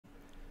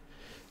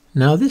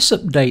Now this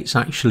update's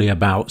actually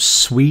about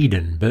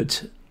Sweden,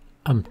 but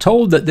I'm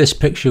told that this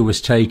picture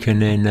was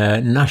taken in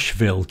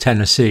Nashville,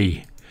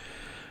 Tennessee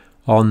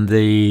on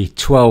the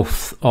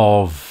 12th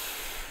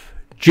of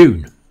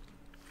June.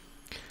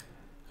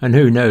 And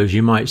who knows,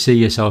 you might see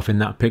yourself in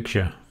that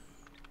picture.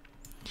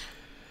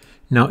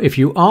 Now if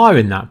you are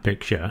in that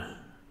picture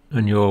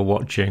and you're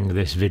watching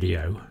this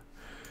video,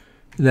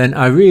 then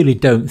I really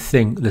don't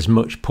think there's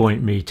much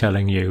point me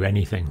telling you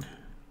anything.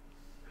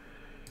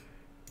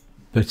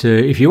 But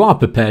if you are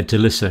prepared to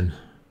listen,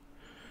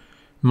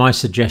 my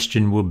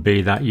suggestion would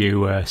be that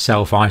you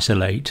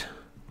self-isolate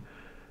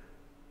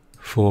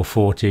for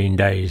 14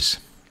 days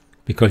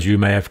because you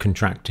may have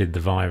contracted the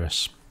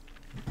virus.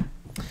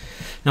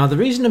 Now the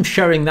reason I'm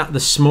showing that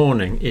this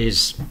morning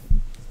is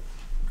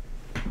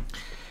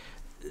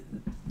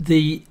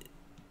the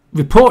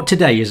report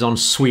today is on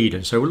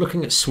Sweden, so we're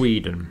looking at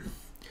Sweden.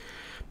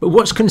 But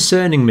what's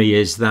concerning me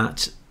is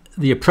that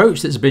the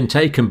approach that's been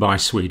taken by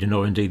Sweden,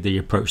 or indeed the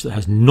approach that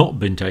has not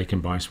been taken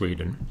by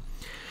Sweden,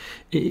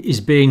 is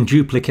being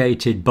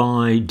duplicated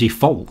by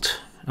default,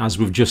 as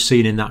we've just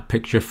seen in that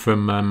picture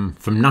from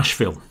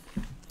Nashville.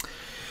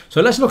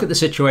 So let's look at the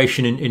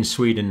situation in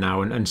Sweden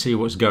now and see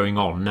what's going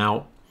on.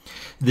 Now,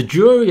 the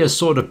jury has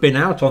sort of been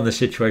out on the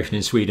situation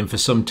in Sweden for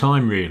some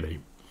time, really.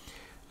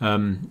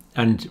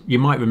 And you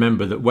might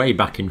remember that way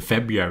back in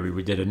February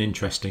we did an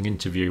interesting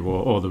interview,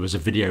 or there was a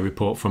video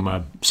report from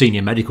a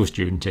senior medical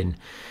student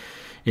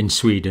in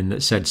Sweden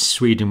that said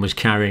Sweden was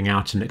carrying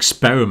out an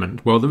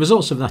experiment. Well, the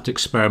results of that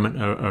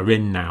experiment are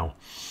in now.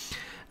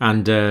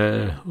 And,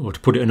 or to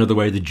put it another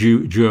way, the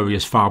jury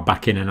has filed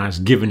back in and has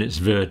given its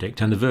verdict,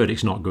 and the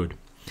verdict's not good.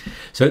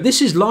 So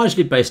this is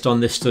largely based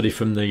on this study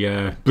from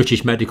the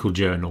British Medical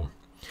Journal.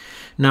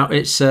 Now,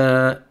 it's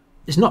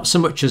not so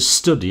much as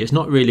study, it's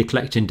not really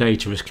collecting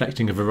data, it's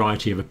collecting a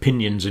variety of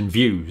opinions and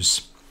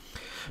views.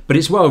 But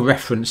it's well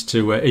referenced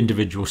to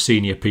individual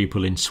senior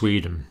people in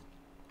Sweden.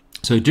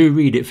 So do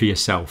read it for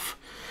yourself.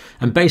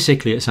 And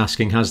basically it's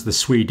asking, has the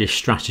Swedish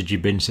strategy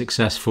been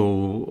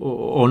successful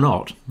or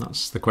not?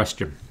 That's the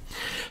question.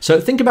 So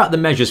think about the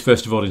measures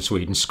first of all in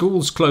Sweden.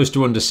 Schools closed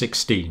to under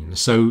 16,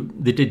 so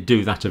they did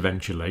do that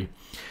eventually.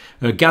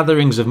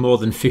 Gatherings of more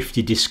than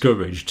 50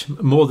 discouraged.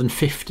 More than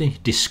 50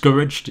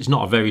 discouraged? It's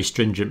not a very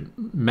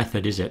stringent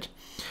method, is it?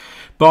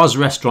 Bars,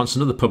 restaurants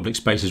and other public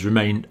spaces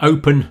remained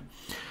open,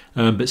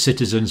 but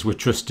citizens were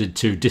trusted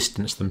to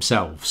distance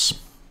themselves.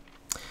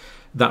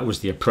 That was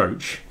the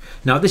approach.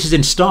 Now this is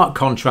in stark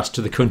contrast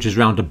to the countries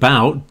round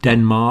about,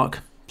 Denmark,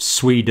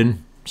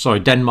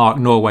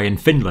 Norway and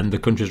Finland, the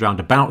countries round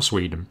about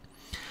Sweden,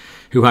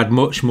 who had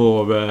much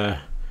more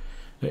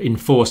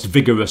enforced,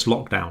 vigorous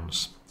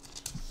lockdowns.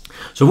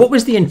 So what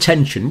was the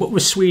intention? What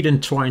was Sweden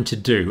trying to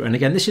do? And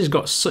again, this has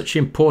got such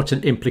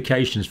important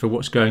implications for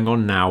what's going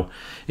on now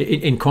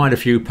in quite a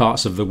few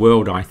parts of the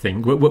world, I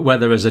think,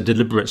 whether as a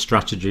deliberate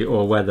strategy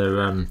or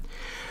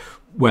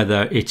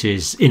whether it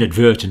is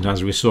inadvertent,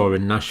 as we saw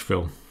in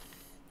Nashville.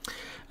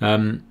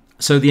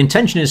 So the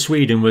intention in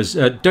Sweden was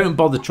don't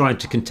bother trying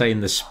to contain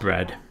the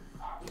spread.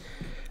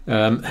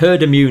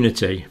 Herd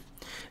immunity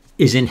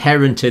is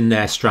inherent in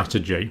their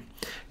strategy.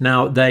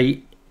 Now,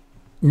 they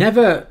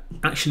never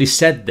actually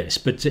said this,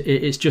 but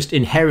it's just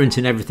inherent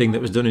in everything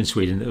that was done in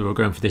Sweden that they were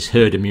going for this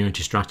herd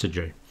immunity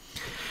strategy,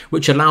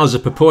 which allows a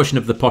proportion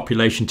of the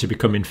population to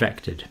become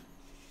infected.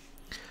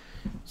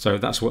 So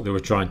that's what they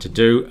were trying to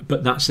do,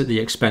 but that's at the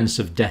expense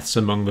of deaths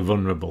among the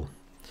vulnerable.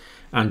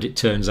 And it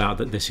turns out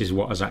that this is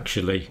what has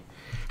actually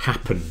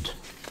happened.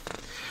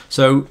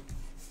 So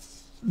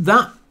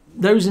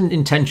those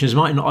intentions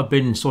might not have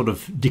been sort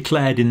of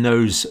declared in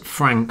those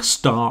frank,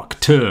 stark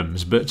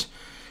terms, but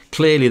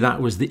clearly that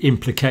was the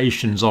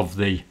implications of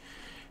the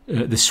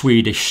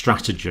Swedish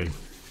strategy,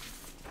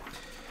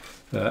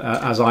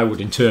 as I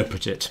would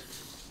interpret it.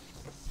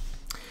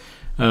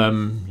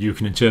 You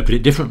can interpret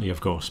it differently,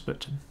 of course,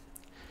 but...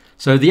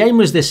 So the aim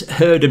was this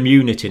herd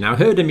immunity. Now,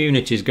 herd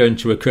immunity is going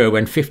to occur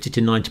when 50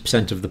 to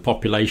 90% of the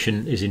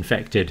population is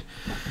infected,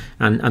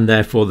 and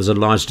therefore there's a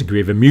large degree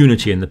of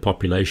immunity in the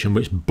population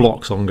which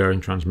blocks ongoing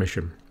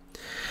transmission.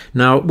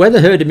 Now, whether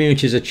herd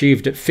immunity is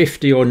achieved at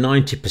 50 or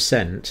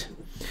 90%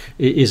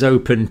 is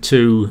open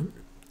to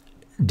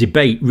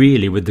debate,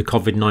 really, with the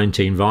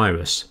COVID-19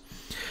 virus.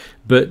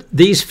 But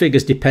these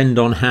figures depend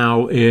on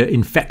how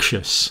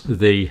infectious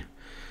the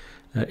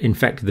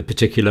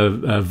particular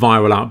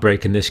viral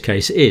outbreak in this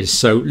case is.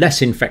 So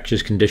less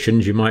infectious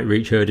conditions, you might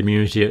reach herd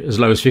immunity at as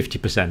low as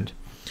 50%.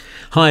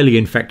 Highly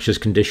infectious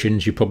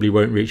conditions, you probably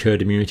won't reach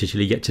herd immunity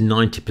till you get to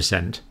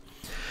 90%.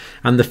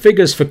 And the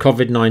figures for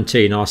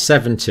COVID-19 are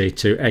 70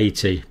 to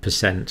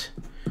 80%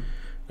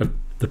 of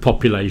the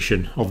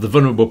population, of the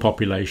vulnerable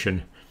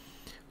population.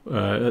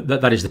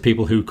 That is the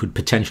people who could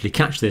potentially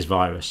catch this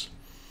virus.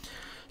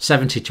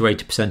 70 to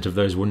 80% of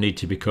those will need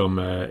to become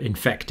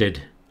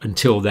infected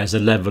until there's a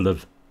level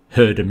of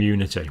herd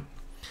immunity.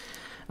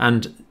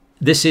 And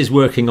this is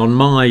working on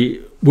my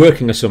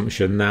working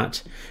assumption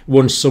that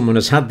once someone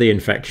has had the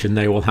infection,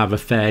 they will have a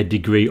fair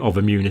degree of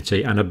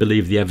immunity, and I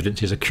believe the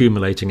evidence is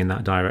accumulating in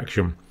that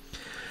direction.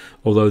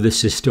 although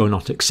this is still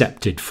not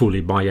accepted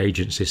fully by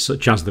agencies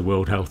such as the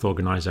World Health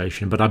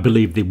Organization, but I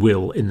believe they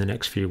will in the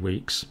next few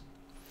weeks.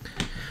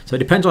 So it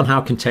depends on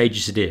how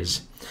contagious it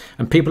is,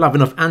 and people have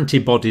enough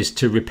antibodies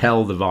to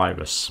repel the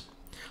virus.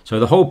 So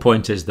the whole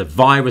point is the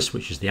virus,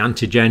 which is the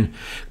antigen,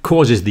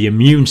 causes the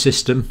immune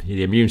system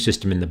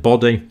in the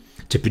body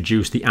to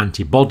produce the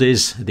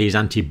antibodies. These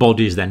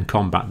antibodies then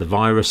combat the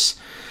virus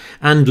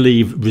and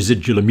leave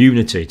residual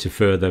immunity to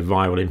further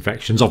viral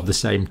infections of the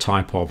same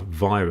type of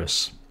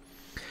virus.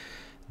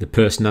 The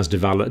person has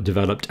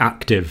developed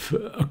active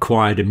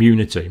acquired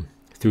immunity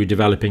through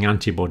developing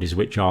antibodies,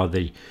 which are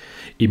the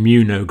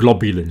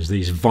immunoglobulins,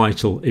 these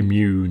vital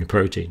immune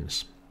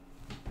proteins.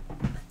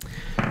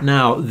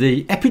 Now,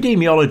 the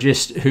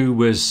epidemiologist who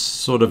was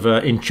sort of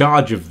in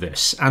charge of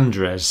this,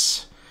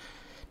 Tegnell,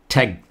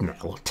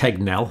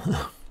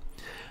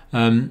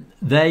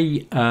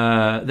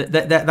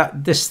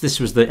 this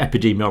was the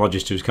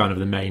epidemiologist who was kind of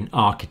the main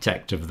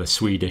architect of the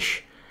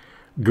Swedish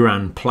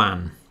Grand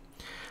Plan.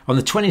 On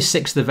the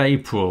 26th of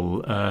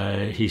April,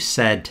 he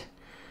said,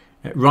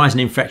 rise in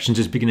infections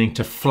is beginning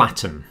to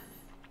flatten,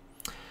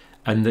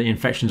 and the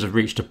infections have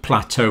reached a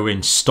plateau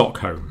in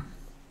Stockholm.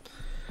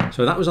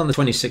 So that was on the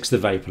 26th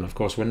of April. Of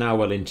course, we're now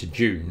well into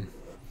June.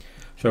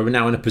 So we're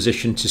now in a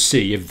position to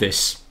see if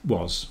this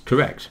was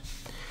correct.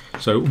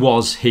 So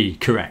was he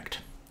correct?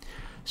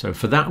 So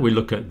for that, we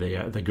look at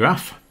the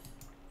graph.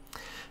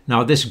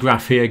 Now this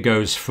graph here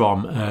goes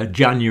from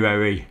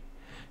January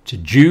to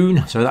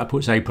June. So that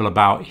puts April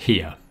about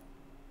here.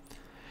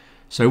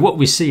 So what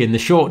we see in the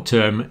short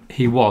term,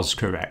 he was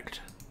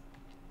correct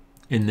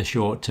in the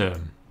short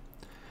term.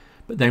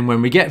 But then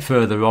when we get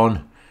further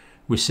on,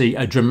 we see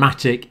a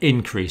dramatic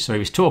increase. So he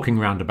was talking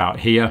around about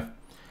here,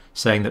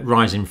 saying that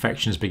rise in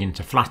infections begin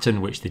to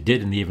flatten, which they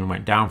did, and they even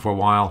went down for a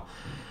while.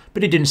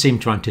 But he didn't seem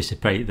to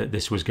anticipate that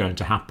this was going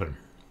to happen.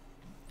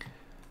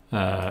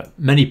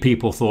 Many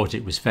people thought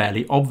it was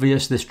fairly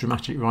obvious this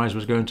dramatic rise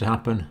was going to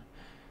happen.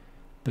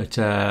 But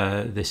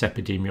this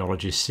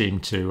epidemiologist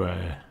seemed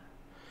to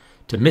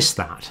miss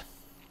that.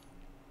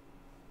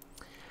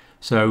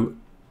 So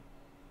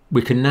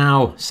we can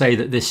now say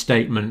that this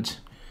statement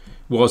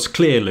was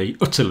clearly,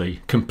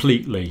 utterly,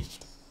 completely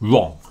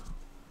wrong.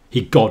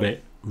 He got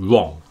it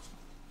wrong.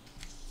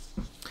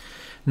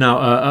 Now,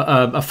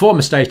 a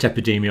former state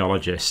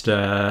epidemiologist,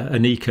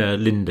 Annika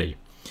Linde,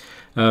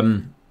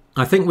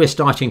 I think we're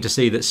starting to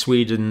see that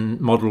Sweden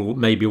model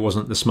maybe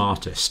wasn't the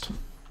smartest.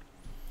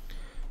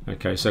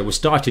 Okay, so we're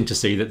starting to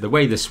see that the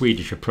way the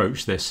Swedish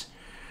approached this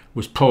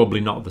was probably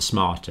not the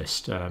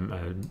smartest.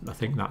 I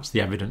think that's the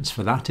evidence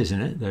for that,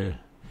 isn't it? The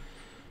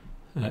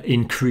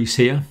increase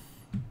here.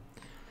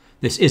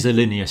 This is a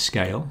linear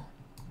scale,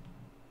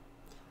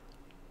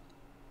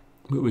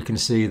 but we can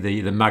see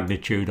the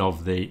magnitude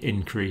of the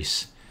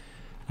increase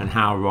and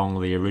how wrong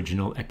the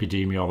original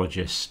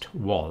epidemiologist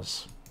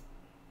was.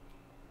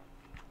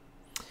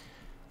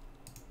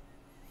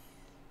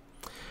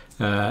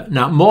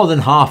 Now, more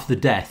than half the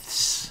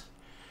deaths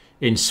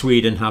in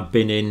Sweden have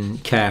been in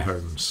care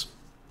homes.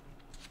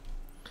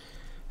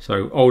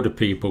 So older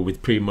people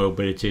with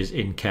pre-morbidities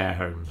in care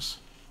homes.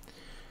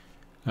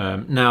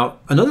 Now,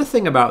 another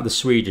thing about the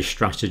Swedish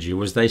strategy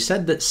was they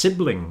said that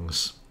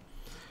siblings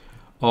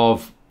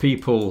of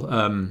people,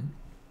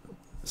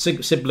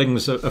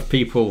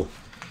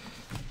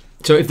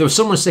 so if there was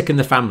someone sick in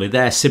the family,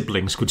 their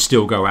siblings could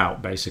still go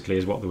out, basically,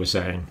 is what they were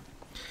saying.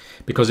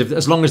 Because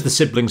as long as the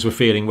siblings were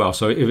feeling well,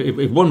 so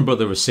if one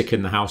brother was sick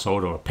in the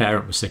household, or a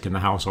parent was sick in the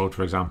household,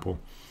 for example,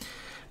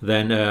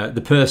 then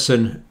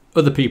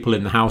other people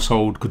in the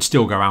household could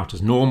still go out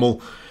as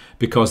normal,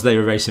 because they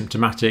were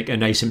asymptomatic,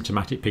 and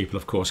asymptomatic people,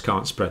 of course,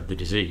 can't spread the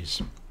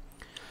disease.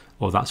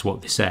 Or that's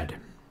what they said.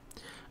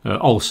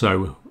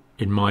 Also,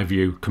 in my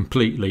view,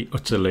 completely,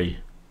 utterly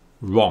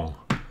wrong.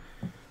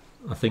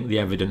 I think the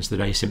evidence that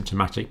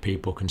asymptomatic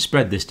people can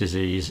spread this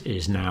disease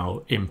is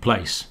now in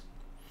place.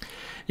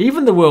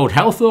 Even the World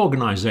Health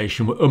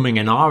Organization were umming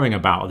and ahhing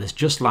about this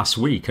just last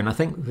week, and I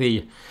think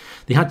they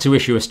had to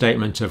issue a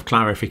statement of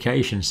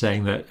clarification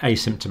saying that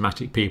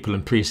asymptomatic people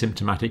and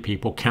pre-symptomatic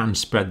people can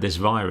spread this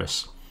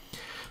virus.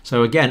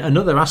 So again,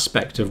 another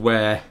aspect of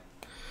where,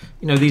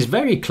 you know, these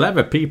very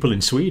clever people in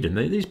Sweden,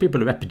 these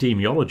people are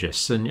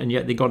epidemiologists, and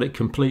yet they got it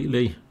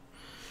completely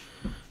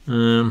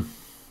wrong.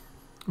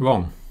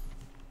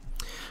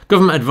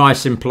 Government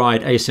advice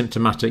implied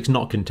asymptomatics,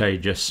 not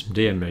contagious.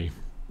 Dear me.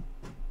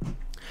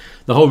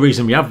 The whole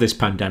reason we have this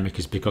pandemic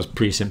is because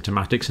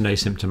pre-symptomatics and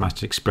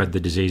asymptomatics spread the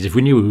disease. If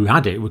we knew who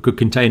had it, we could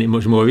contain it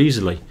much more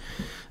easily.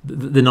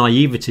 The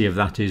naivety of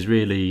that is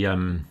really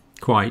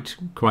quite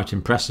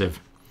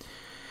impressive.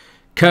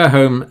 Care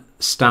home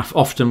staff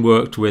often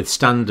worked with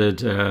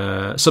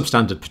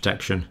substandard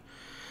protection,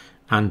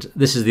 and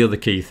this is the other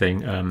key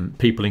thing.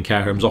 People in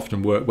care homes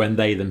often work when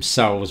they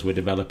themselves were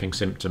developing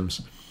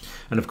symptoms,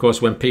 and of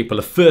course when people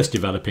are first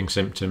developing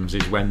symptoms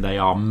is when they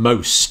are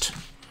most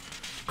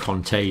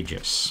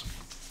contagious.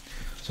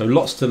 So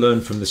lots to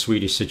learn from the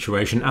Swedish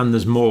situation, and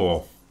there's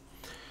more.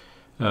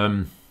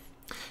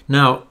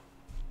 Now,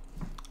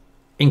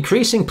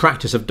 increasing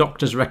practice of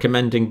doctors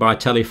recommending by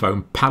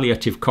telephone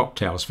palliative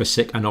cocktails for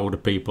sick and older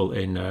people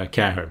in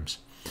care homes.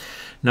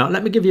 Now,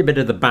 let me give you a bit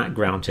of the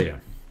background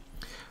here.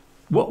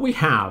 What we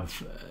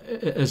have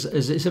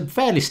is a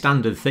fairly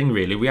standard thing,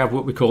 really. We have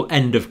what we call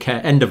end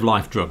of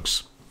life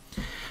drugs.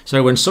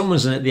 So when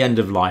someone's at the end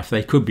of life,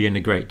 they could be in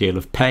a great deal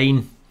of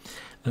pain.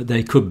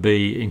 They could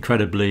be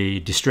incredibly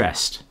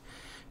distressed.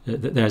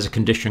 There's a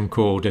condition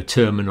called a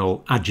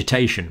terminal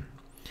agitation,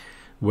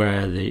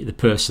 where the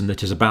person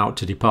that is about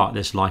to depart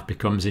this life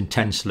becomes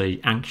intensely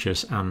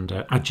anxious and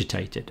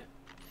agitated,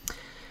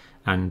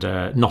 and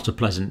not a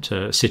pleasant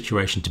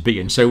situation to be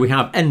in. So we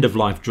have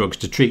end-of-life drugs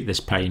to treat this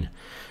pain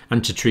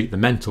and to treat the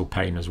mental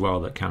pain as well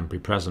that can be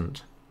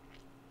present.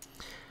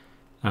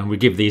 And we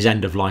give these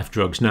end-of-life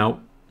drugs. Now,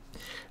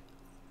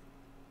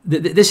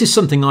 this is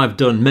something I've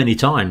done many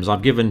times.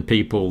 I've given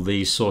people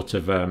these sort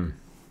of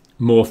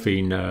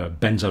morphine,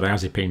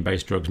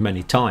 benzodiazepine-based drugs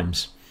many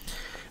times.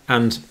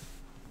 And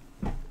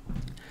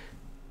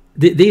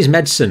these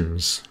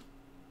medicines,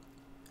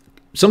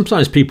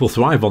 sometimes people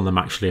thrive on them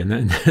actually, and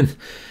then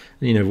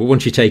you know,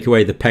 once you take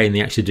away the pain,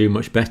 they actually do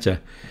much better.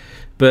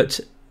 But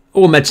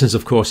all medicines,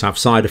 of course, have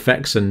side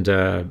effects, and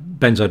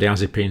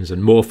benzodiazepines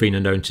and morphine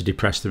are known to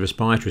depress the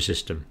respiratory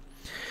system.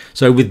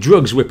 So with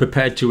drugs, we're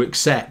prepared to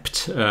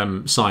accept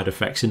side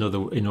effects in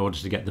order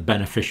to get the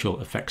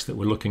beneficial effects that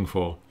we're looking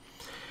for.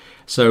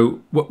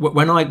 So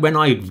when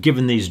I've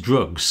given these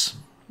drugs,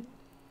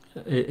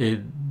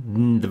 the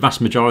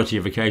vast majority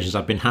of occasions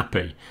I've been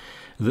happy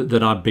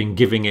that I've been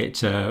giving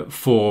it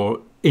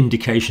for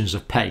indications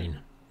of pain.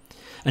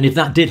 And if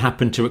that did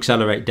happen to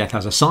accelerate death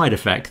as a side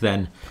effect,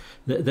 then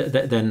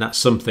that's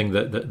something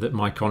that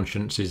my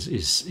conscience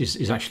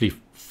is actually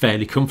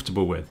fairly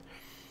comfortable with.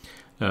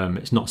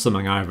 It's not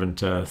something I haven't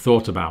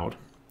thought about.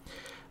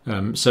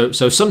 So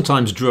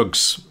sometimes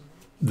drugs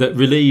that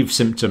relieve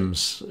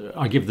symptoms,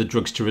 I give the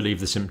drugs to relieve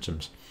the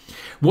symptoms.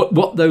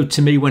 What though,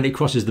 to me, when it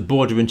crosses the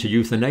border into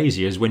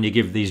euthanasia, is when you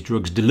give these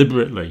drugs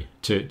deliberately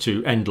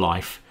to end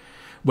life,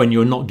 when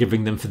you're not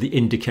giving them for the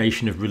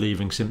indication of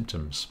relieving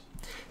symptoms.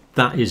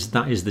 That is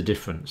the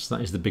difference.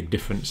 That is the big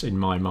difference in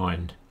my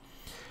mind.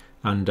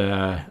 And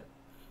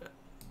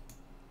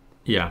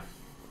yeah,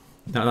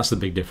 that's the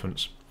big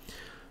difference.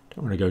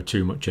 Don't want to go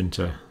too much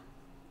into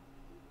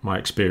my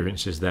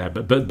experiences there,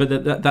 but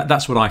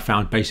that's what I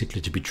found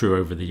basically to be true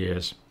over the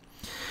years.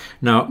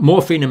 Now,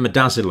 morphine and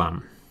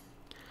midazolam.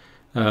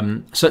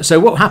 So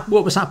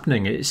what was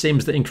happening? It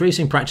seems that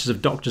increasing practice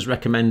of doctors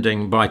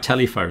recommending by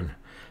telephone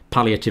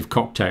palliative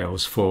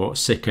cocktails for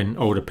sick and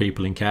older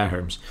people in care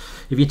homes.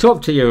 If you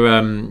talk to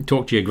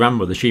your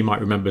grandmother, she might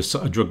remember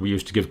a drug we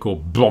used to give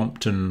called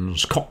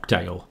Brompton's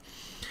cocktail.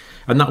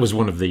 And that was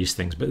one of these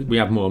things, but we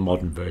have more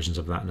modern versions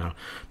of that now.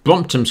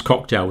 Brompton's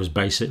cocktail was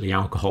basically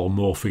alcohol,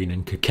 morphine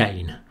and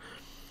cocaine.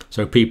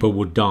 So people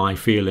would die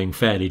feeling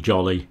fairly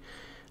jolly,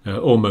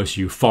 almost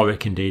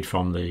euphoric indeed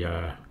from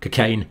the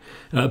cocaine,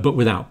 but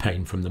without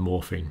pain from the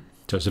morphine.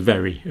 So it's a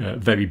very,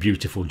 very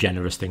beautiful,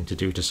 generous thing to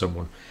do to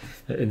someone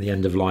in the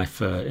end of life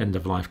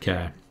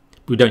care.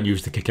 We don't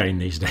use the cocaine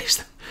these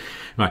days.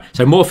 Right.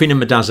 So morphine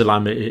and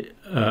midazolam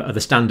are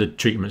the standard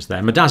treatments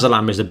there.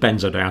 Midazolam is a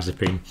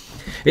benzodiazepine.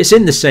 It's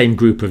in the same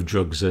group of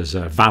drugs as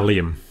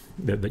Valium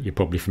that you're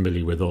probably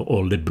familiar with,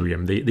 or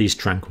Librium. These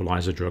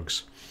tranquilizer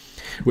drugs,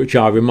 which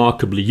are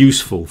remarkably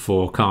useful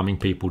for calming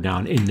people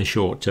down in the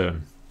short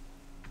term.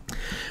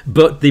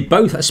 But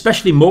both,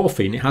 especially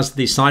morphine, it has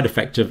the side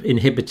effect of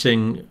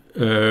inhibiting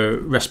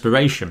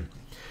respiration.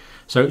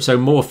 So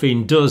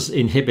morphine does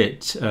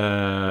inhibit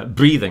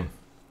breathing.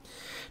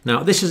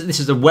 Now this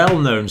is a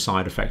well-known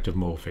side effect of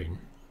morphine,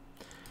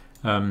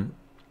 and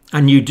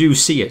you do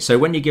see it. So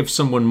when you give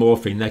someone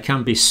morphine, there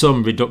can be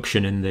some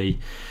reduction in the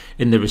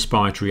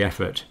respiratory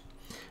effort.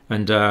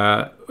 And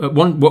I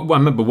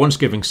remember once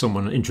giving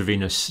someone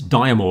intravenous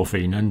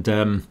diamorphine,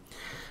 and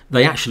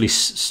they actually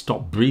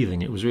stopped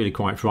breathing. It was really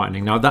quite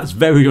frightening. Now, that's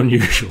very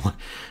unusual.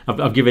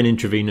 I've given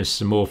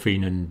intravenous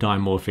morphine and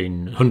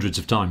diamorphine hundreds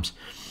of times,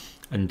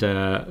 and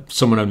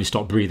someone only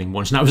stopped breathing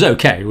once. And that was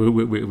okay.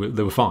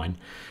 They were fine.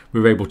 We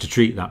were able to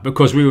treat that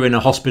because we were in a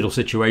hospital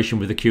situation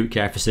with acute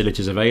care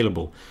facilities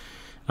available,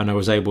 and I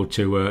was able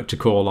to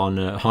call on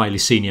highly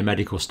senior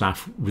medical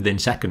staff within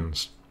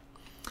seconds.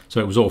 So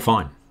it was all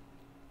fine.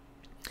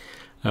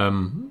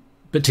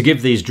 But to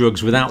give these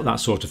drugs without that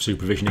sort of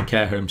supervision in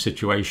care home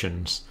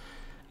situations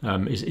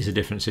is a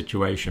different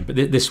situation. But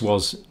this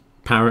was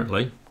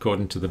apparently,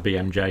 according to the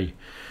BMJ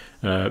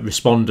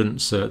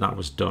respondents, that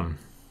was done.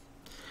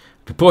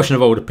 The proportion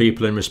of older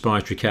people in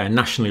respiratory care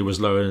nationally was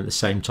lower than at the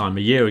same time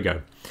a year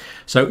ago.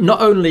 So not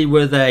only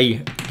were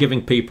they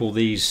giving people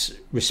these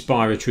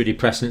respiratory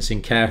depressants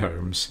in care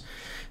homes,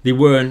 they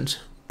weren't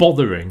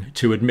bothering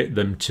to admit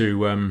them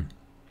to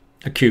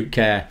acute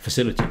care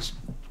facilities.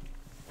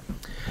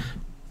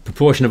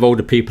 Proportion of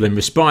older people in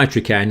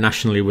respiratory care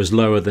nationally was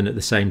lower than at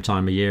the same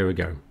time a year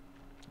ago.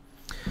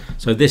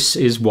 So this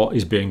is what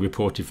is being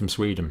reported from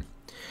Sweden.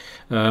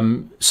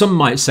 Some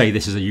might say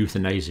this is a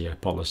euthanasia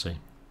policy.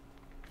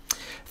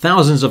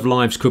 Thousands of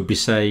lives could be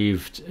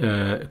saved,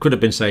 could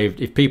have been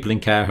saved if people in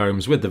care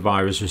homes with the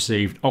virus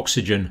received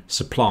oxygen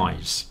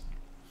supplies.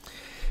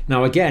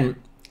 Now again,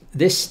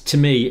 this to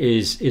me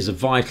is a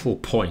vital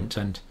point,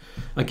 and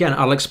again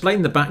I'll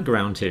explain the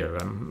background here.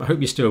 I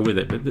hope you're still with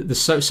it, but there's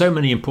so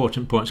many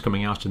important points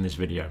coming out in this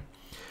video.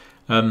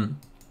 The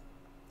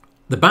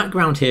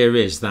background here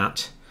is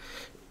that,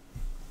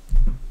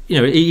 you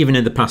know, even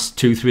in the past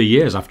 2-3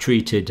 years, I've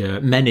treated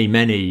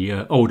many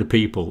older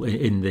people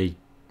in the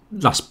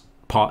last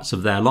parts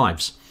of their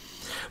lives,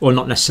 or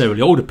not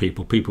necessarily older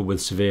people, people with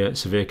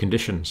severe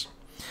conditions.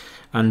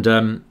 And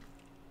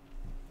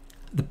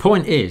the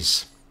point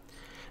is,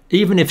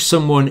 even if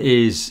someone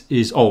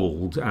is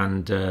old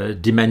and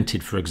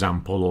demented, for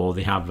example, or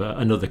they have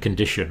another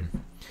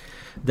condition,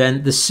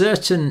 then there's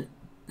certain.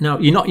 Now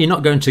you're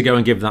not going to go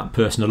and give that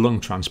person a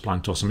lung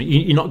transplant or something.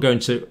 You're not going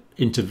to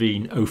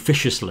intervene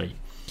officiously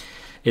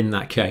in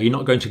that care. You're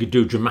not going to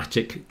do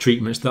dramatic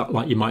treatments that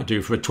like you might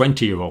do for a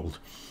 20-year-old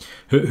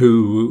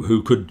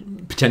who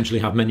could potentially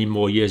have many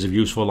more years of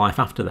useful life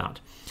after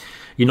that.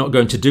 You're not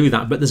going to do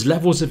that, but there's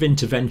levels of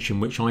intervention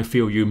which I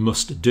feel you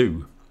must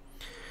do.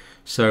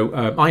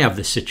 So I have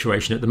this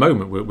situation at the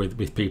moment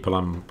with people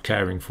I'm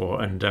caring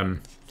for,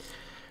 and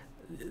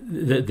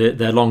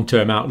their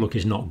long-term outlook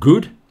is not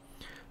good.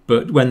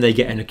 But when they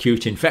get an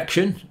acute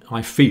infection,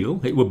 I feel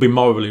it would be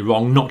morally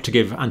wrong not to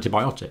give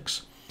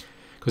antibiotics.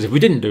 Because if we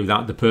didn't do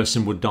that, the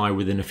person would die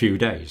within a few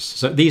days.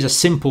 So these are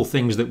simple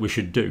things that we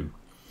should do.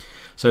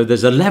 So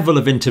there's a level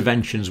of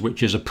interventions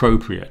which is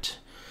appropriate.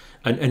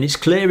 And it's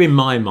clear in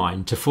my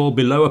mind to fall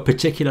below a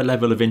particular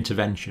level of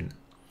intervention.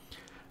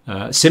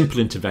 Simple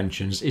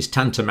interventions is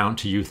tantamount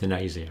to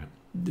euthanasia.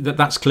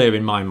 That's clear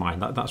in my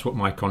mind. That's what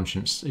my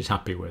conscience is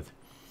happy with.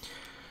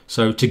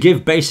 So to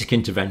give basic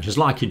interventions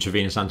like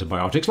intravenous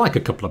antibiotics, like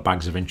a couple of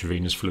bags of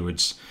intravenous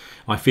fluids,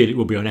 I feel it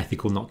would be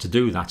unethical not to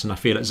do that. And I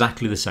feel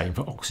exactly the same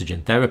for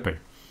oxygen therapy.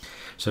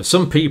 So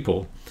some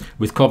people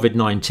with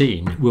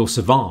COVID-19 will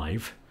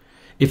survive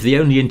if the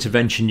only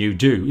intervention you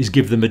do is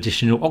give them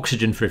additional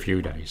oxygen for a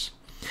few days.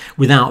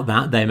 Without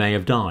that, they may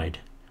have died.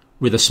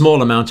 With a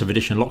small amount of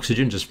additional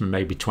oxygen, just for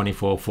maybe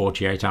 24,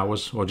 48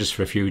 hours, or just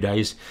for a few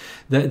days,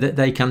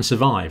 they can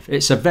survive.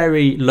 It's a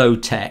very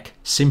low-tech,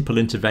 simple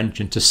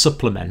intervention to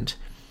supplement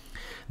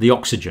the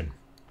oxygen.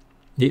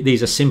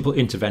 These are simple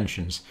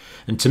interventions.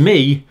 And to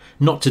me,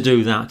 not to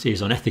do that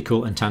is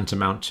unethical and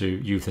tantamount to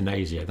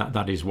euthanasia.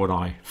 That is what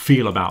I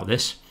feel about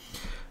this.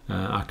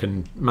 I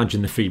can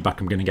imagine the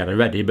feedback I'm going to get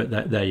already, but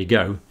there you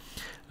go.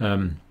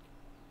 And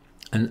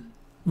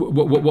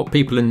what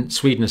people in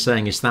Sweden are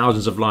saying is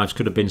thousands of lives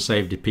could have been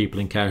saved if people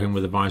in care home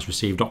with the virus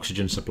received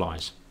oxygen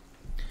supplies.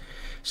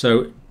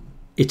 So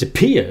it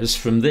appears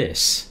from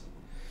this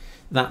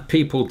that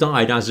people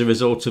died as a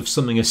result of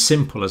something as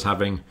simple as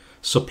having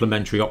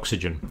supplementary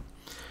oxygen.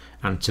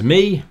 And to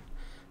me,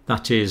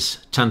 that is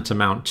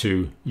tantamount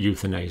to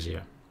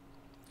euthanasia.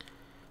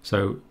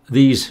 So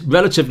these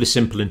relatively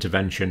simple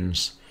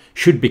interventions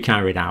should be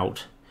carried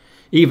out,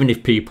 even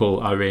if people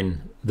are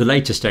in the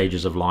later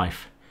stages of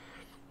life,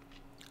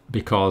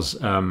 because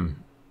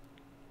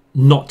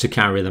not to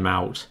carry them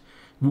out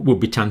would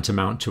be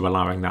tantamount to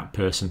allowing that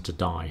person to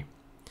die.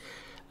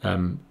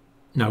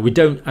 Now we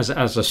don't, as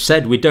I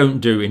said, we don't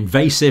do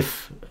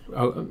invasive,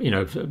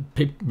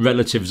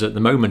 relatives at the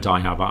moment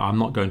I'm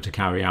not going to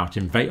carry out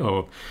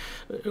or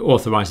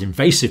authorise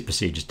invasive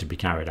procedures to be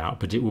carried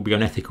out, but it will be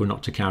unethical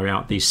not to carry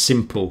out these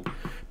simple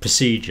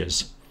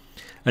procedures.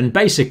 And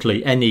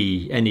basically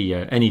any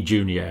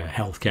junior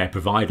healthcare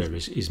provider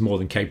is more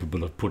than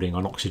capable of putting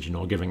on oxygen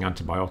or giving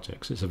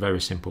antibiotics. It's a very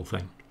simple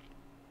thing.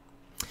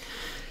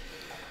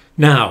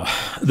 Now,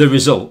 the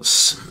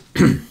results.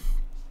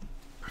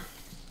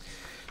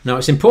 Now,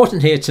 it's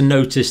important here to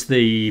notice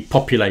the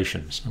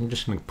populations. I'm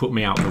just going to put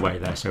me out of the way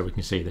there so we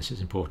can see this.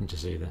 It's important to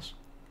see this.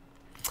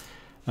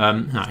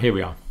 Now, here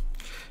we are.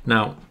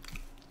 Now,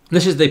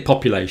 this is the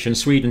population.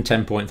 Sweden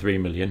 10.3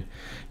 million,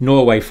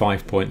 Norway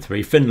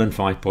 5.3, Finland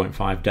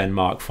 5.5,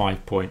 Denmark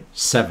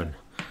 5.7.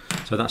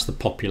 So that's the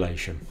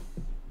population.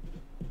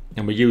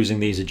 And we're using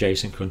these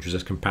adjacent countries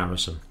as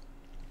comparison.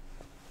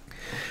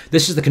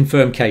 This is the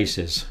confirmed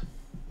cases.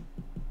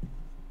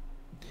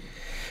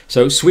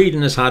 So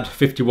Sweden has had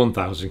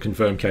 51,000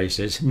 confirmed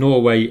cases,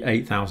 Norway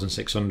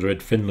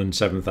 8,600, Finland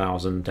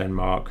 7,000,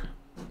 Denmark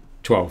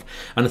 12.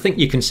 And I think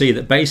you can see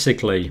that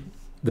basically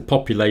the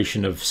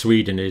population of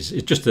Sweden is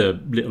just a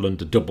little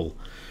under double.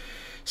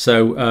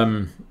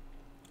 So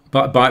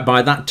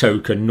by that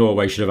token,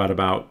 Norway would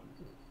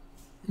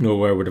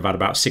have had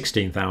about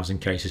 16,000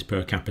 cases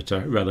per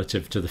capita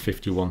relative to the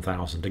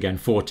 51,000. Again,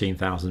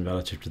 14,000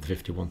 relative to the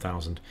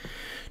 51,000,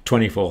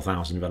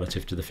 24,000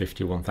 relative to the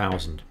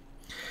 51,000.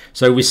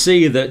 So we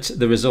see that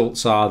the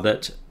results are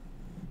that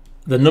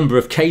the number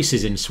of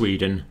cases in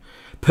Sweden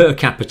per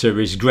capita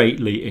is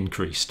greatly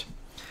increased.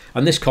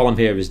 And this column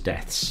here is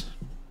deaths.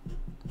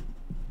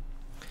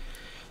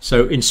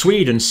 So in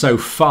Sweden so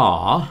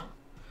far,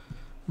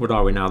 what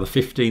are we now, the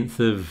 15th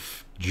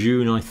of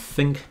June, I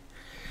think?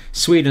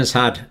 Sweden's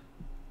had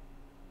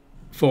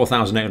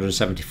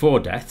 4,874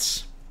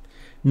 deaths,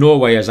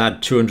 Norway has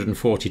had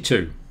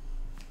 242.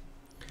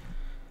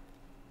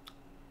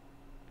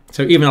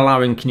 So even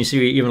allowing, can you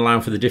see, even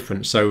allowing for the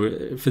difference?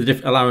 So for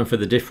the allowing for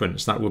the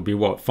difference, that would be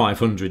what,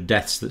 500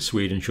 deaths that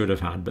Sweden should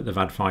have had, but they've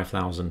had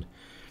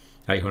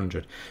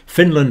 5,800.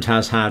 Finland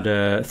has had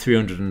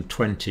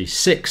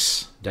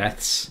 326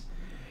 deaths,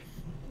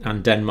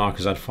 and Denmark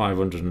has had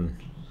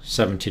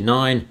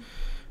 579,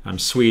 and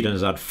Sweden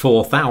has had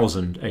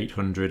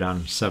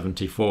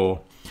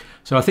 4,874.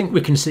 So I think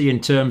we can see,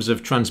 in terms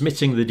of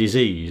transmitting the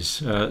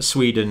disease,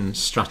 Sweden's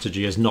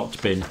strategy has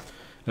not been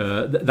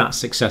that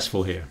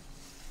successful here.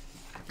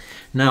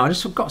 Now,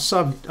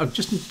 I've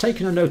just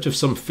taken a note of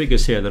some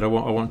figures here that I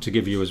want to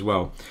give you as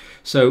well.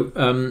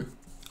 So,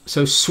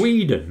 so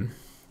Sweden,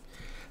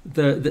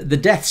 the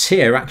deaths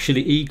here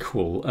actually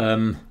equal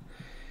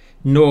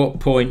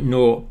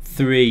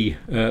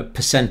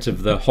 0.03%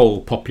 of the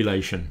whole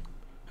population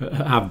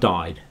have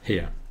died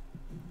here.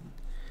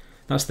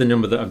 That's the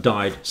number that have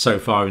died so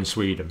far in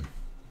Sweden.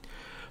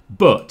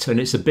 But, and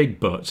it's a big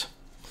but,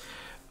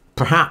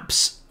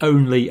 perhaps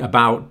only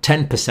about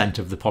 10%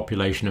 of the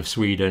population of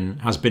Sweden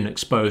has been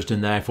exposed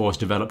and therefore has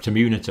developed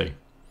immunity.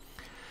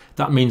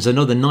 That means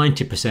another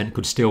 90%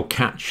 could still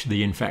catch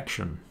the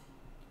infection.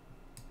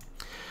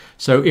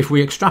 So if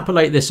we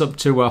extrapolate this up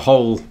to a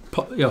whole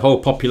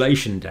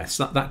population deaths,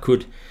 that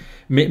could,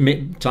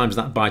 times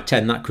that by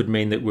 10, that could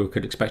mean that we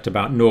could expect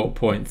about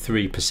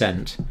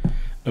 0.3%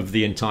 of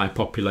the entire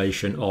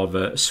population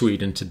of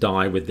Sweden to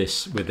die with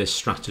this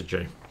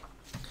strategy.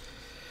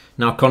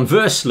 Now,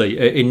 conversely,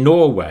 in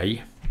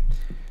Norway,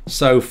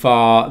 so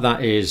far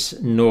that is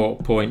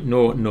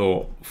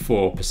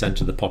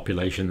 0.004% of the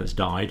population that's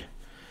died.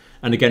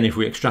 And again, if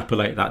we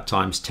extrapolate that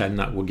times 10,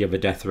 that will give a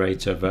death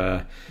rate of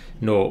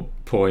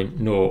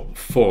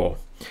 0.04.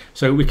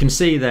 So we can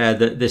see there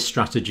that this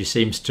strategy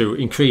seems to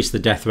increase the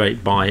death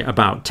rate by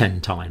about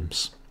 10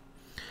 times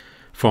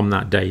from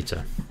that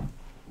data.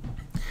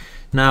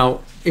 Now,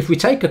 if we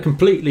take a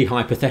completely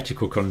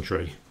hypothetical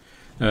country,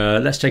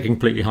 let's take a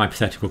completely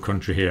hypothetical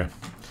country here.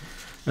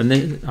 And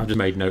then I've just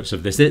made notes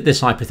of this.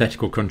 This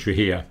hypothetical country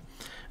here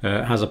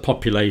has a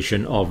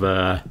population of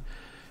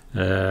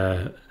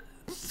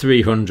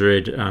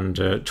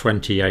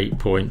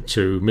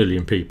 328.2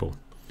 million people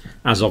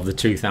as of the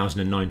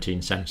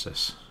 2019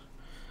 census.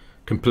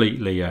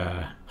 Completely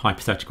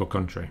hypothetical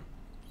country.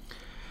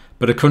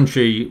 But a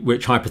country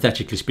which,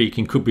 hypothetically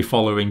speaking, could be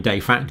following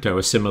de facto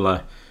a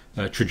similar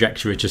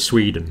trajectory to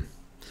Sweden.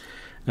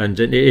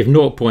 And if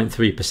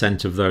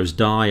 0.3% of those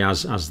die,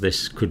 as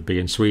this could be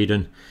in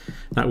Sweden,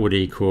 that would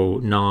equal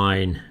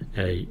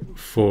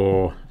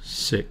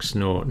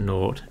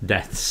 9,846,000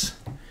 deaths.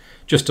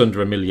 Just under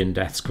 1 million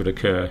deaths could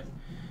occur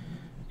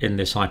in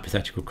this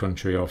hypothetical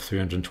country of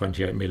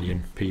 328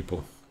 million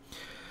people.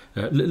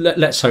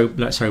 Let's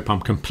hope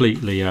I'm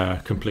completely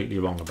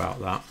wrong about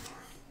that.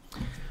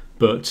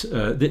 But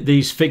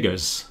these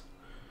figures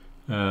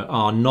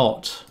are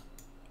not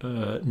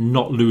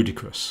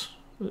ludicrous.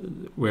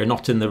 We're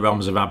not in the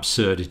realms of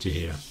absurdity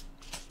here.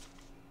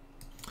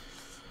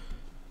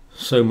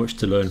 So much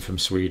to learn from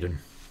Sweden.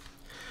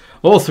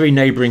 All three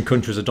neighbouring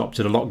countries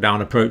adopted a lockdown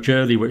approach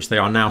early, which they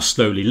are now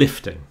slowly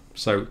lifting.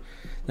 So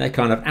they're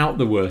kind of out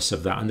the worst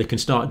of that, and they can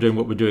start doing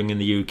what we're doing in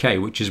the UK,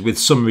 which is with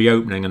some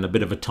reopening and a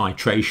bit of a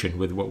titration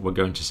with what we're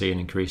going to see in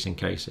increasing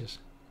cases.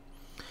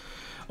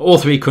 All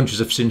three countries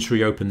have since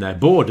reopened their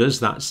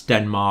borders. That's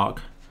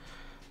Denmark,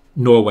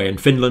 Norway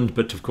and Finland,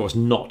 but of course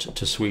not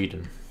to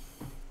Sweden.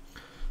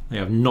 They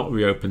have not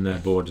reopened their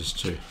borders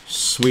to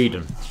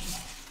Sweden.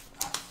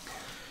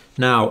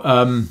 Now,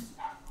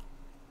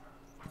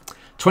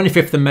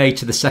 25th of May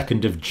to the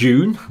 2nd of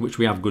June, which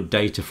we have good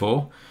data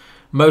for,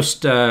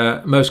 most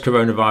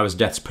coronavirus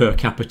deaths per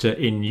capita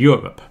in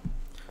Europe.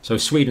 So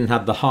Sweden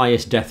had the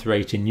highest death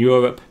rate in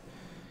Europe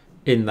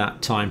in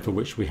that time for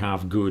which we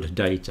have good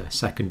data,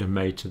 2nd of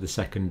May to the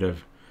 2nd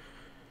of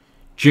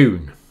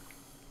June.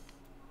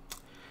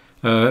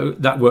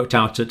 That worked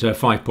out at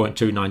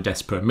 5.29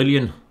 deaths per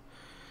million.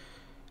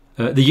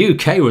 The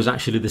UK was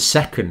actually the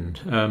second.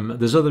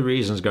 There's other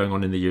reasons going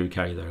on in the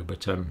UK though,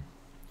 but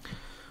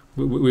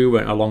we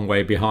went a long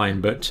way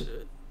behind. But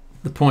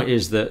the point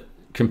is that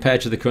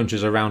compared to the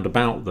countries around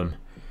about them,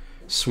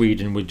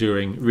 Sweden were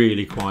doing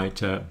really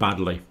quite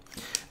badly.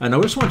 And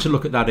I just want to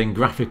look at that in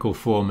graphical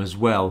form as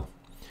well.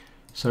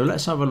 So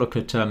let's have a look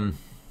at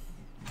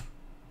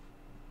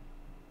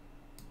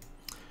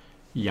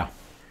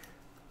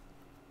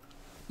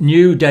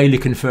new daily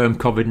confirmed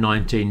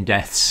COVID-19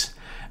 deaths.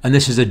 And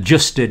this is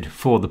adjusted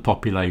for the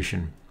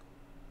population.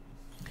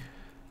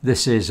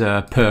 This is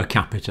per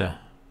capita.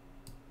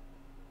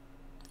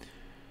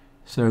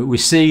 So we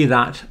see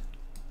that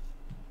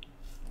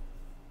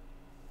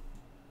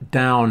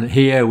down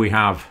here we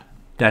have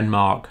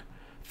Denmark,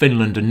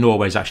 Finland and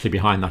Norway is actually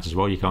behind that as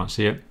well. You can't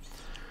see it.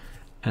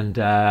 And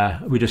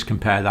we just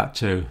compare that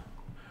to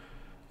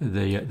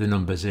the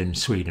numbers in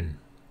Sweden.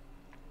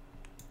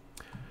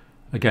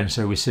 Again,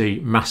 so we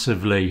see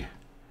massively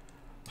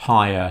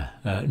higher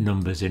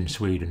numbers in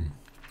Sweden.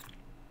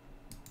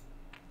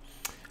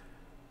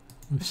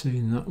 We've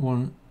seen that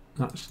one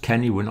That's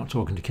Kenny. We're not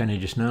talking to Kenny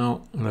just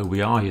now, although we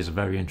are. He's a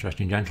very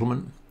interesting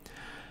gentleman.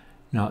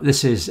 Now,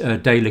 this is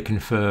daily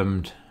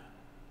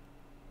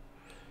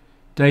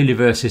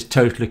versus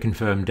totally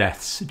confirmed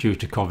deaths due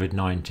to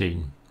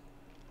COVID-19.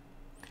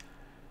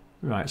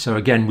 Right, so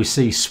again, we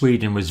see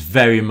Sweden was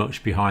very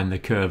much behind the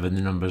curve, and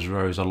the numbers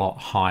rose a lot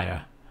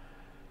higher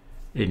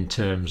in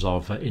terms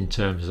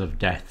of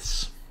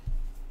deaths.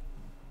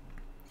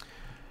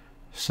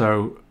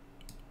 So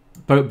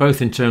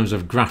both in terms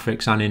of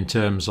graphics and in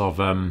terms of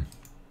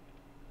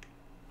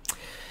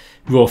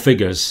raw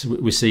figures,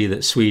 we see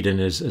that Sweden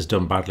has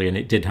done badly, and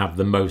it did have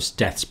the most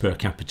deaths per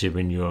capita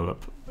in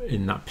Europe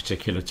in that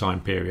particular time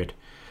period.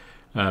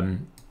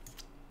 And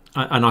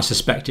I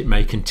suspect it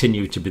may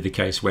continue to be the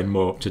case when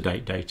more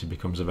up-to-date data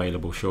becomes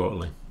available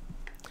shortly.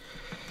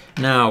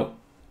 Now,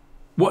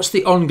 what's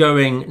the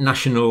ongoing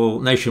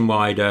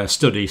nationwide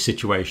study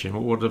situation?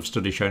 What have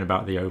studies shown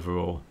about the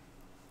overall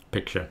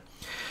picture?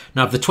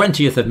 Now, the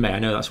 20th of May, I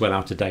know that's well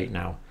out of date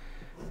now,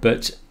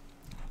 but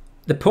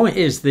the point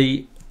is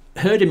the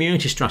herd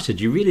immunity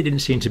strategy really didn't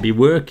seem to be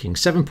working.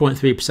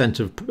 7.3%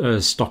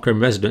 of Stockholm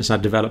residents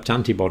had developed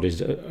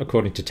antibodies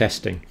according to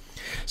testing.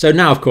 So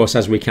now, of course,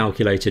 as we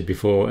calculated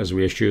before, as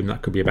we assume,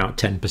 that could be about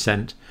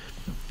 10%.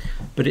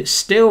 But it's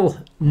still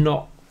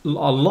not a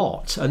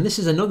lot. And this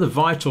is another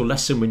vital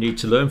lesson we need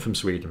to learn from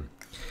Sweden.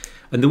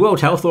 And the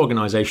World Health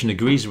Organization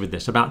agrees with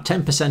this. About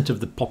 10%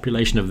 of the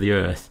population of the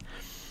Earth,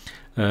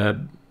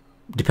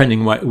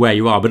 depending where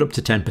you are, but up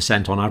to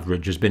 10% on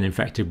average, has been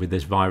infected with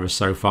this virus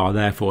so far,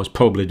 therefore has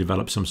probably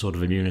developed some sort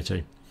of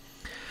immunity.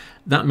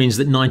 That means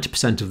that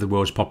 90% of the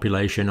world's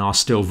population are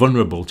still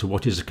vulnerable to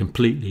what is a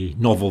completely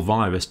novel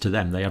virus to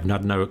them. They have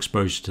had no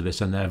exposure to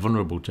this and they're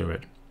vulnerable to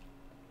it.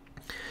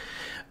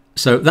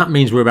 So that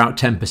means we're about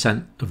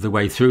 10% of the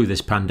way through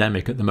this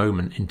pandemic at the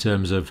moment in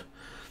terms of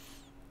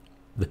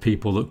the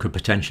people that could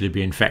potentially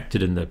be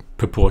infected and the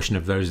proportion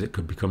of those that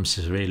could become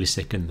severely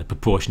sick and the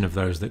proportion of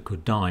those that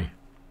could die.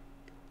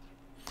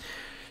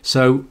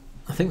 So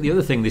I think the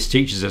other thing this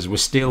teaches us, we're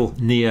still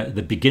near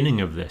the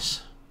beginning of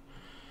this.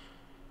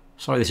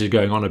 Sorry this is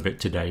going on a bit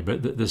today,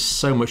 but there's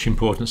so much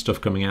important stuff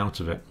coming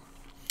out of it.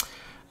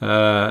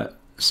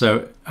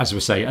 So as we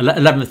say,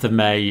 11th of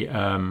May,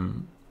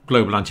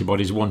 global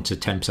antibodies 1 to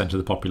 10% of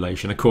the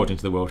population, according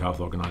to the World Health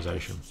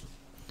Organization.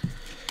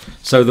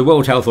 So the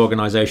World Health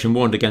Organization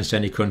warned against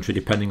any country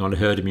depending on a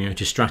herd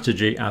immunity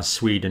strategy, as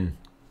Sweden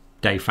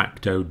de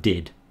facto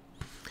did.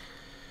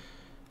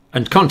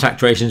 And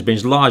contact tracing has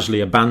been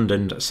largely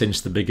abandoned since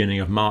the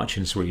beginning of March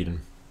in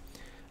Sweden.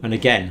 And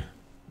again,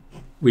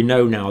 we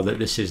know now that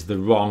this is the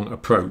wrong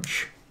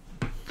approach.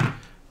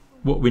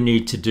 What we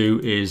need to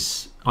do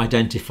is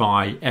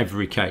identify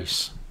every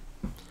case,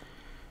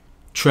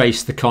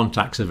 trace the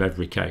contacts of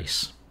every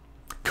case,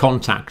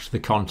 contact the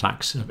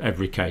contacts of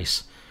every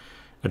case,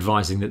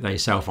 advising that they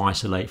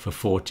self-isolate for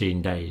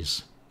 14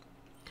 days.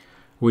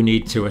 We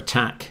need to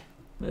attack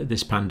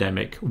this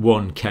pandemic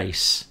one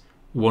case,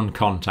 one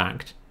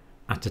contact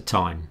at a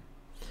time.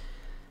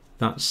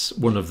 That's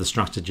one of the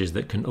strategies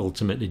that can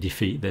ultimately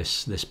defeat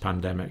this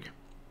pandemic.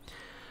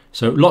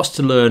 So lots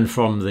to learn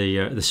from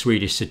the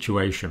Swedish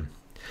situation.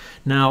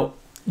 Now,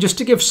 just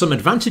to give some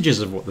advantages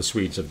of what the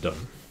Swedes have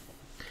done.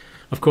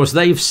 Of course,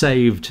 they've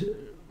saved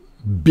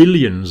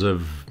billions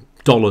of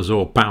dollars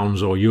or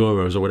pounds or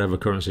euros or whatever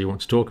currency you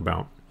want to talk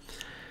about.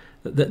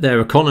 That their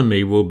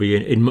economy will be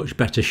in much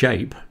better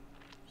shape.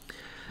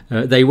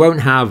 They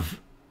won't have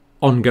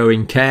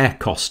ongoing care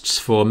costs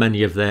for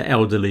many of their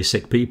elderly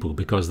sick people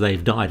because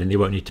they've died and they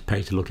won't need to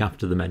pay to look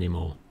after them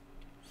anymore.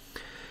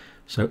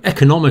 So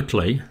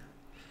economically,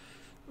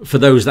 for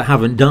those that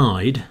haven't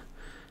died,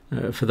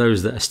 for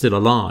those that are still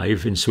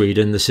alive in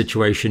Sweden, the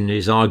situation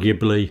is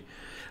arguably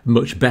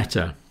much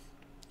better.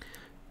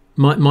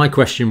 My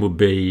question would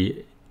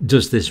be,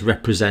 does this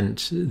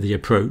represent the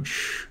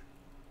approach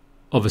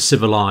of a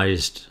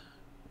civilized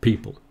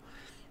people?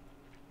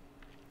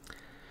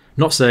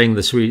 Not saying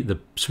the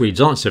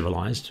Swedes aren't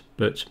civilized,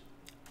 but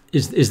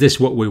is this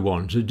what we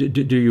want?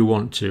 Do you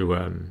want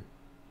to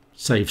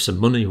save some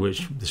money,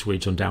 which the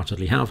Swedes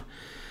undoubtedly have,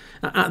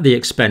 at the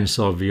expense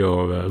of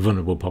your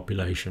vulnerable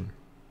population?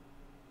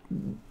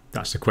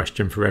 That's a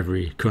question for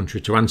every country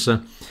to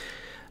answer.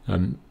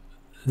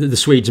 The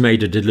Swedes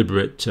made a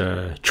deliberate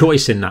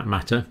choice in that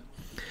matter.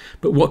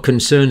 But what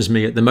concerns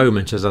me at the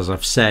moment is, as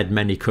I've said,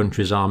 many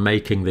countries are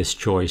making this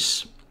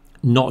choice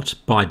not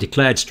by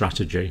declared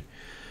strategy,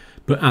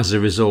 but as a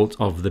result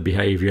of the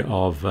behaviour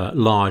of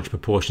large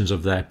proportions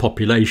of their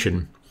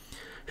population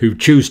who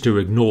choose to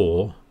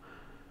ignore,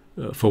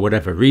 for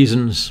whatever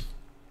reasons,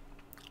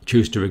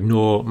 choose to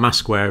ignore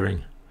mask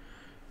wearing,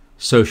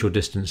 social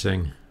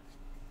distancing,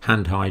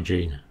 hand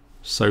hygiene,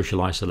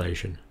 social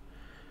isolation,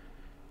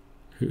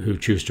 who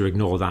choose to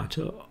ignore that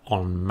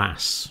en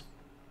masse.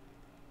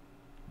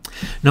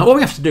 Now, all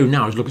we have to do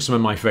now is look at some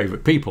of my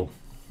favourite people.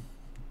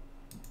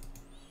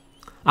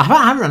 I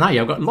haven't run out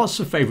yet. I've got lots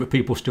of favourite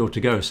people still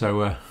to go.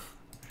 So,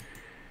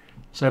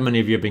 so many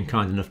of you have been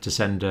kind enough to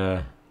send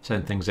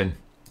things in.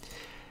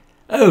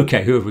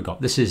 Okay, who have we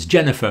got? This is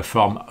Jennifer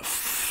from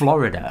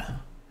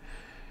Florida.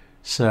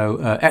 So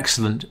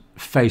excellent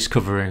face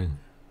covering,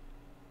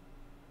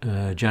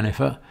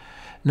 Jennifer.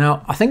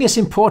 Now, I think it's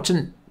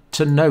important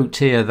to note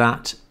here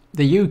that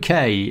the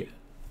UK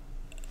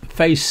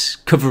face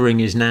covering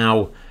is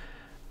now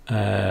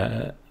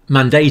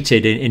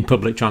mandated in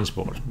public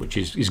transport, which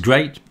is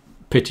great.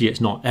 Pity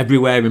it's not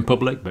everywhere in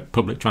public, but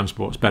public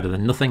transport's better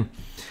than nothing.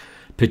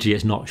 Pity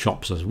it's not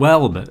shops as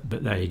well, but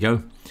there you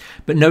go.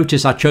 But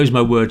notice I chose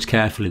my words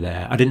carefully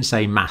there. I didn't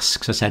say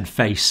masks, I said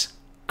face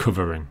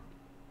covering.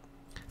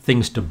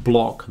 Things to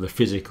block the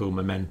physical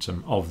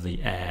momentum of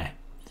the air.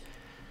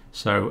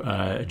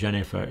 So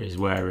Jennifer is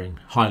wearing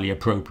highly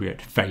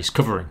appropriate face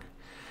covering.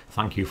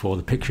 Thank you for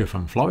the picture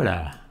from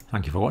Florida.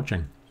 Thank you for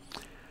watching.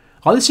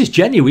 Oh, this is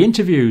Jenny. We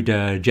interviewed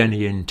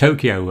Jenny in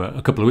Tokyo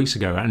a couple of weeks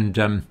ago,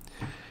 and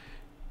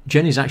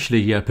Jenny's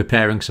actually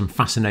preparing some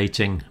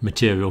fascinating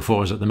material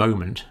for us at the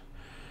moment.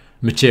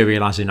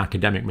 Material as in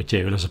academic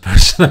material as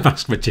opposed to the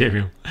mask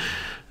material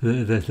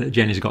that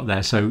Jenny's got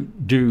there. So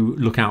do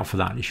look out for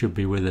that. It should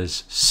be with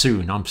us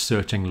soon. I'm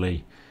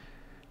certainly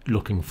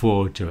looking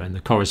forward to it. And the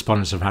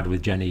correspondence I've had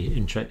with Jenny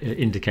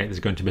indicate there's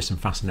going to be some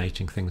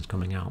fascinating things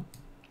coming out.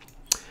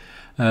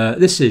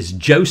 This is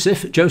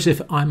Joseph.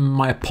 Joseph,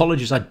 my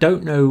apologies. I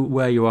don't know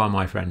where you are,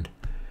 my friend,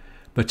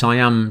 but I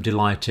am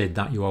delighted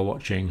that you are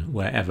watching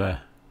wherever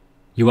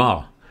you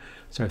are.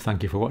 So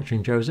thank you for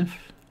watching, Joseph.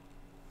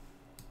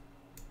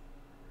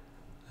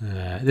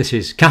 This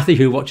is Kathy,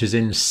 who watches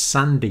in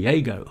San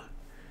Diego,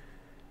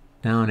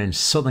 down in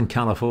Southern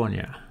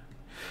California.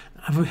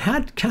 Have we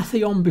had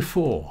Kathy on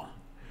before?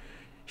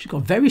 She's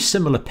got a very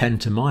similar pen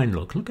to mine.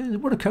 Look at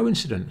what a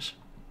coincidence.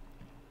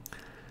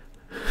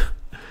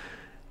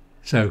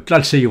 So glad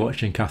to see you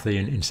watching, Kathy,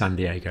 in San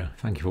Diego.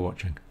 Thank you for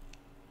watching.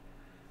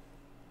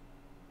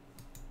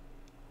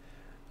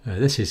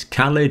 This is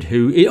Khalid,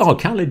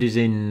 Khalid is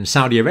in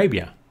Saudi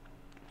Arabia,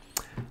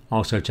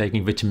 also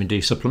taking vitamin D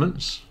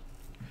supplements.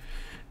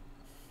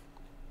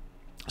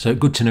 So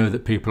good to know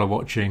that people are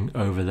watching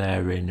over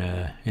there in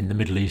the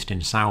Middle East,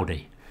 in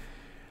Saudi.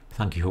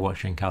 Thank you for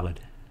watching, Khalid.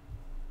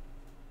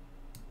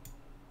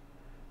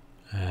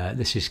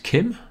 This is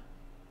Kim,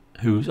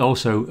 who's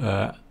also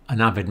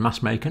an avid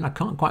mask maker. And I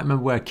can't quite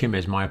remember where Kim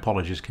is. My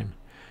apologies, Kim.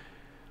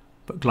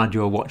 But glad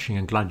you're watching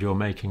and glad you're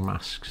making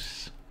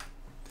masks.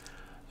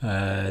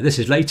 This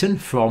is Leighton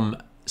from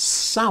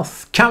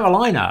South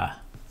Carolina,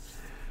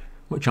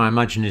 which I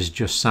imagine is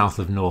just south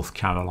of North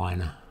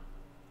Carolina.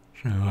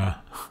 So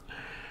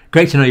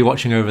great to know you're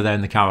watching over there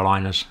in the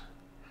Carolinas.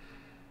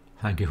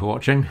 Thank you for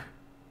watching.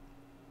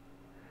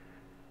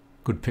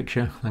 Good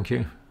picture, thank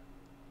you.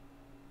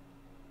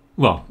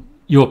 Well,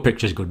 your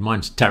picture's good,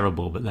 mine's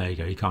terrible, but there you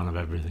go, you can't have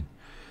everything.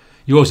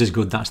 Yours is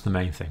good, that's the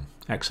main thing.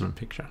 Excellent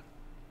picture.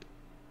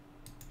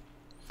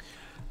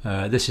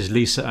 This is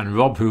Lisa and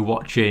Rob, who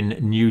watch in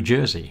New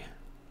Jersey.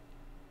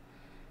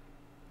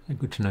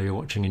 Good to know you're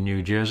watching in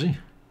New Jersey.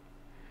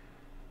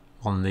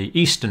 On the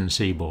eastern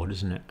seaboard,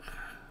 isn't it?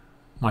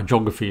 My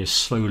geography is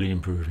slowly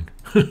improving.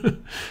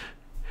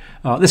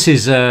 This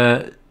is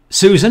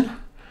Susan.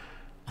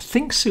 I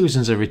think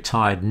Susan's a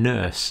retired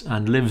nurse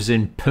and lives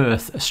in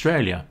Perth,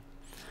 Australia.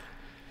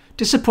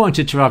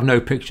 Disappointed to have no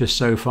pictures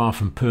so far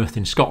from Perth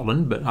in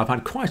Scotland, but I've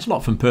had quite a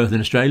lot from Perth in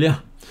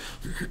Australia.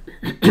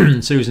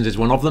 Susan's is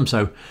one of them,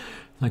 so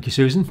thank you,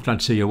 Susan.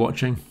 Glad to see you're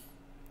watching.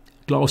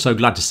 Also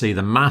glad to see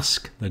the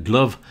mask, the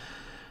glove,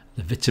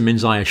 the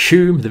vitamins I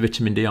assume, the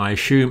vitamin D I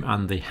assume,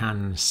 and the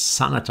hand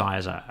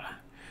sanitizer.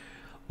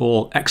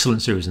 All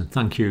excellent, Susan.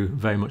 Thank you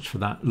very much for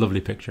that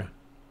lovely picture.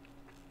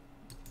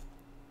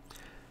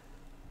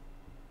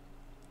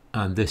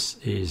 And this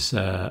is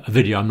a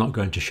video I'm not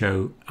going to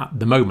show at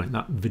the moment.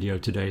 That video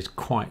today is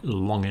quite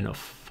long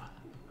enough.